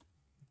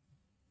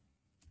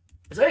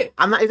 Is it?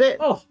 And that is it.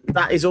 Oh,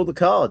 that is all the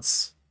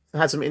cards. I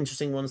had some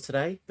interesting ones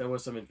today. There were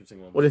some interesting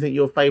ones. What do you think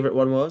your favourite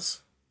one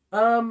was?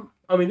 I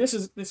mean, this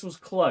was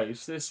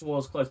close. This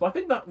was close, but I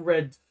think that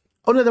red.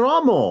 Oh no, there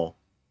are more.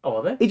 Oh,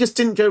 are there? He just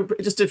didn't go.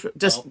 It just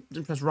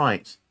didn't press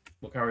right.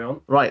 We'll carry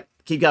on. Right,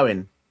 keep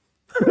going.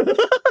 Looks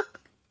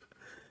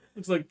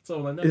like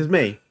someone I know. This is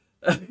me.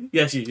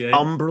 Yes, you. Yeah.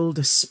 Umbral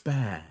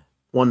Despair.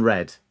 1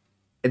 red.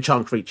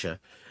 Enchant creature.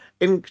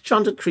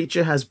 enchanted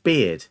creature has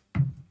beard,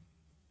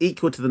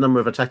 equal to the number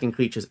of attacking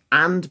creatures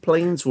and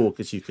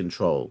planeswalkers you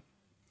control.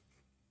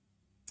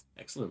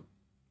 Excellent.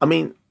 I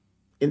mean,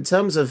 in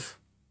terms of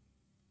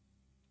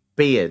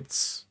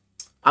beards,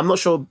 I'm not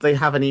sure they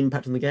have any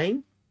impact on the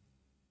game.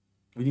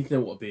 We need to know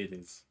what a beard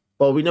is.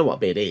 Well, we know what a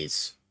beard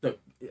is. No.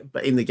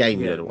 But in the game,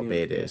 we don't know what a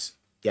beard is.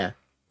 Yeah.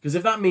 Because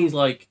if that means,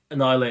 like,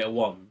 Annihilator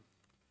 1...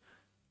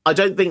 I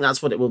don't think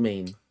that's what it will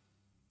mean.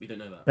 We don't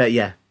know that. But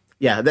yeah.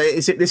 Yeah,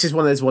 this is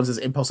one of those ones that's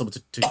impossible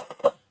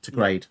to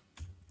grade.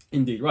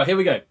 Indeed. Right, here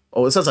we go.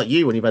 Oh, it sounds like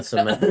you when you've had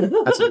some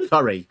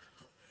curry.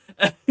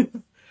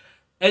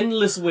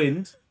 Endless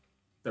Wind.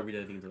 Don't read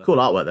anything into that. Cool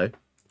artwork, though.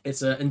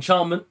 It's an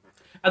enchantment.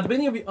 At the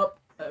beginning of your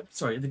at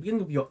the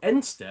beginning of your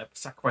end step,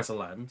 sacrifice a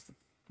land.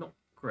 Not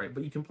great,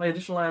 but you can play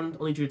additional land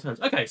on each of your turns.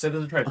 Okay, so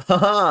there's a trade.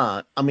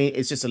 I mean,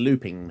 it's just a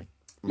looping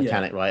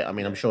mechanic, right? I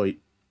mean, I'm sure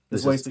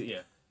there's ways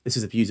to this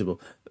is abusable.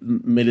 I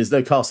mean, there's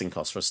no casting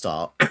cost for a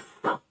start.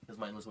 There's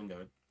my Endless Wind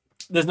going.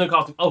 There's no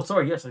casting. Oh,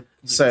 sorry. Yes.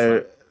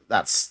 So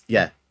that's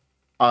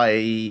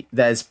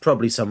there's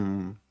probably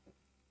some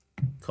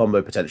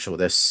combo potential with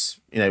this.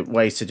 You know,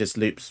 ways to just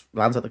loop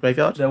lands at the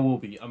graveyard. There will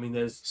be. I mean,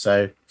 there's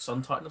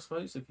Sun Titan, I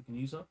suppose, if you can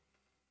use that.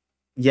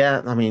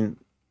 Yeah, I mean,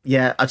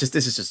 this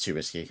is just too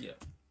risky.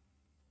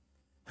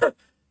 Yeah.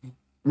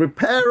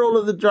 Repair all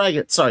of the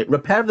dragons. Sorry,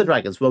 repair of the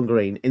dragons. 1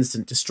 green,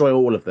 instant, destroy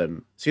all of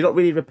them. So you're not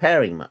really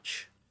repairing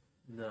much.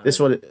 No. This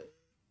one,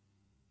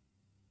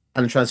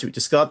 and transfer.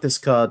 Discard this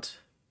card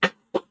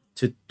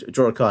to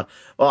draw a card.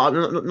 Well,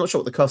 I'm not sure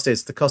what the cost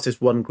is. The cost is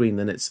 1 green,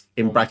 then it's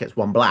in brackets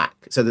 1 black.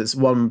 So there's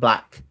 1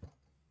 black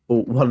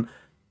or 1.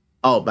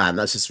 Oh man,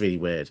 that's just really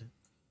weird.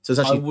 So it's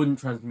actually. I wouldn't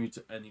transmute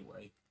it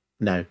anyway.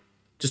 No,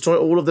 destroy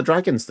all of the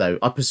dragons though.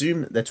 I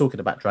presume they're talking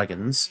about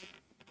dragons.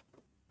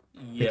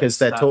 Yes,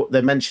 because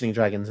they're mentioning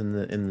dragons in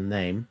the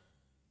name.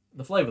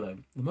 The flavour though.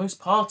 The most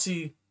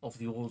party of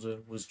the order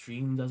was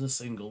dreamed as a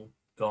single,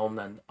 gone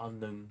and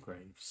unknown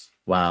graves.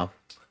 Wow.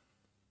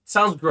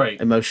 Sounds great.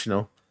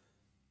 Emotional.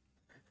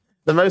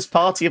 The most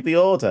party of the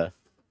order.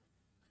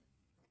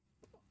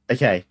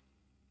 Okay.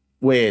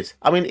 Weird.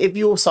 I mean, if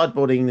you're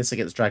sideboarding this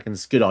against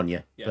dragons, good on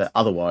you. Yes. But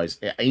otherwise,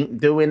 it ain't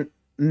doing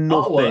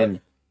nothing.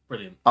 Artwork.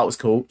 Brilliant. That was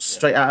cool.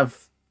 Straight out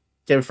of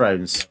Game of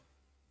Thrones.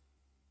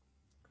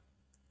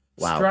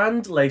 Wow.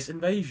 Strand Lace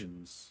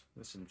Invasions.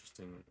 That's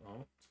interesting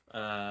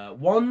art.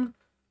 1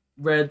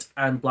 red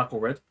and black or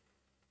red.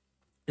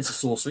 It's a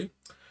sorcery.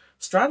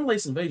 Strand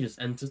Lace Invasions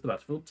enters the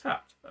battlefield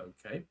tapped.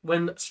 Okay.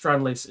 When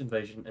Strand Lace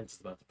Invasion enters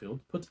the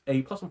battlefield, put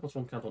a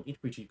 +1/+1 counter on each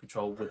creature you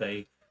control with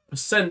a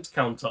 %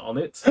 counter on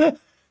it.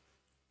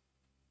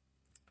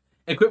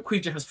 Equipped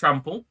creature has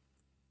trample.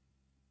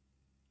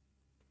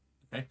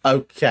 Okay.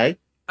 Okay.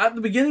 At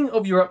the beginning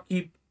of your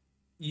upkeep,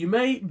 you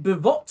may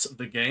pivot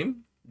the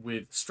game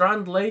with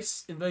Strand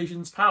Lace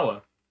Invasion's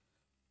power.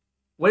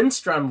 When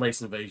Strand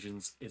Lace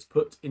Invasions is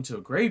put into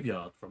a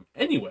graveyard from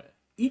anywhere,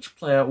 each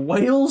player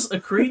wails a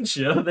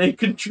creature they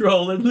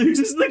control and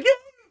loses the game.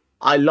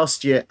 I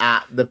lost you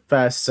at the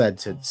first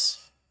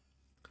sentence.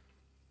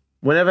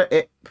 Whenever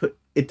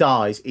it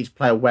dies, each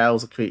player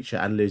wails a creature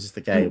and loses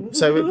the game.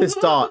 So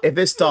if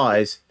this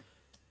dies,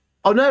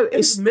 oh no,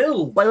 it's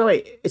mill.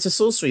 Wait, it's a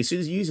sorcery. As soon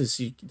as you use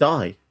it, you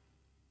die.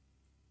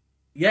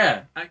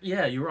 Yeah,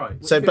 you're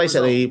right. So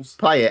basically,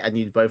 play it and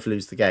you both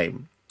lose the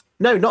game.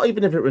 No, not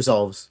even if it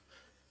resolves.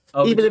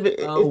 Even if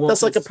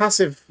that's like a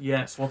passive.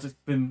 Yes, once it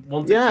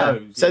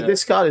goes. So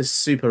this card is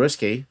super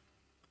risky.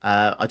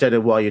 I don't know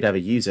why you'd ever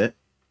use it.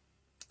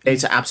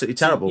 It's absolutely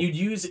terrible. You'd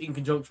use it in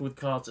conjunction with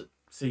cards that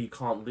say you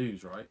can't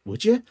lose, right?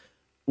 Would you?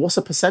 What's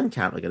a %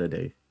 counter going to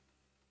do?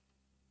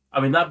 I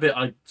mean, that bit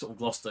I sort of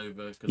glossed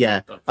over.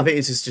 Yeah, I think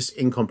this is just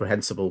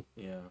incomprehensible.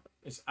 Yeah,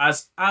 it's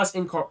as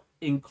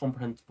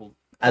incomprehensible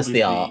as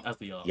the art.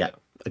 Yeah,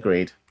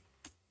 agreed.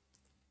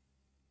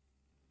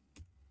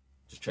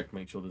 Just check to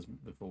make sure there's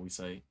before we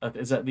say.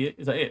 Is that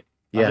it?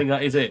 Yeah. I think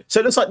that is it. So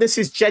it looks like this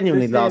is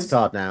genuinely last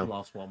card now.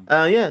 Last one.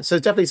 Yeah, so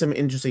definitely some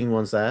interesting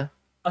ones there.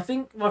 I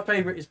think my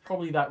favourite is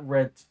probably that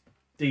red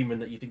demon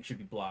that you think should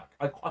be black.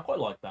 I quite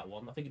like that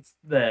one. I think it's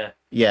there.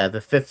 Yeah, the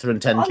 5th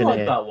intention. I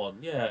like that one,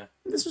 yeah.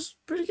 This was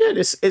pretty good.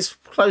 It's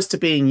close to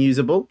being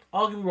usable.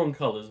 Arguably wrong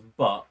colours,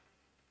 but...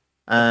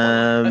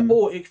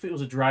 or if it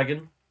was a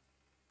dragon.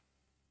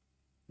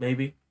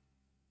 Maybe.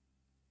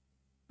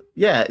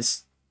 Yeah,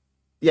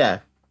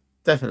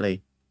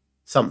 definitely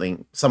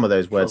something. Some of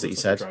those words that you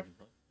said.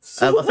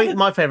 I think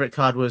my favourite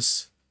card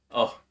was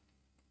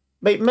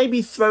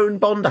maybe Throne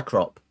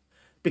Bondacrop,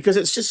 because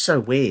it's just so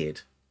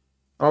weird.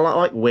 I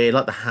like weird,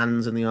 like the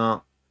hands and the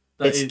art.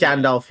 It's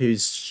Gandalf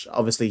who's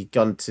obviously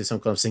gone to some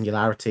kind of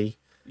singularity.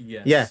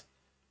 Yes. Yeah.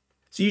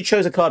 So you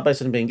chose a card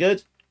based on it being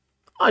good.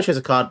 I chose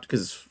a card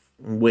because it's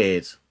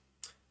weird.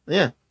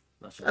 Yeah.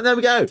 And there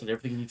we go. That's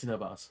everything you need to know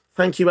about us.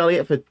 Thank you,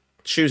 Elliot, for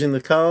choosing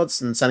the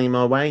cards and sending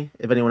them our way.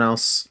 If anyone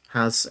else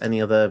has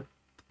any other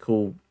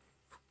cool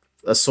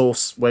a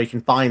source where you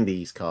can find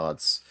these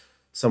cards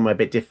somewhere a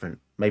bit different,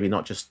 maybe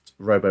not just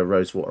Robo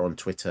Rosewater on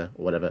Twitter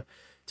or whatever,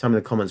 tell me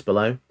in the comments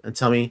below and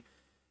tell me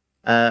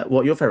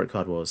what your favourite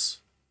card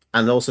was.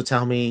 And also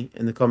tell me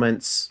in the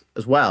comments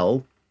as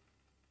well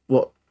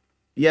what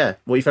your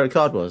favourite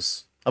card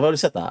was. I've already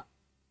said that.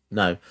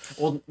 No.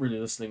 I wasn't really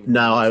listening.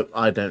 No,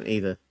 I don't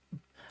either.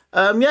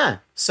 Yeah,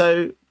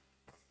 so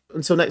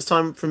until next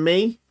time from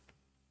me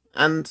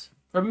and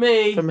from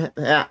me. From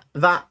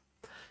that.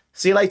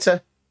 See you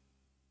later.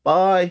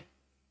 Bye.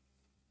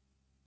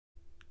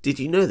 Did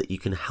you know that you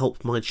can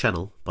help my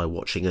channel by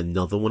watching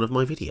another one of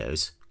my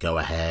videos? Go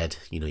ahead,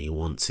 you know you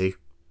want to.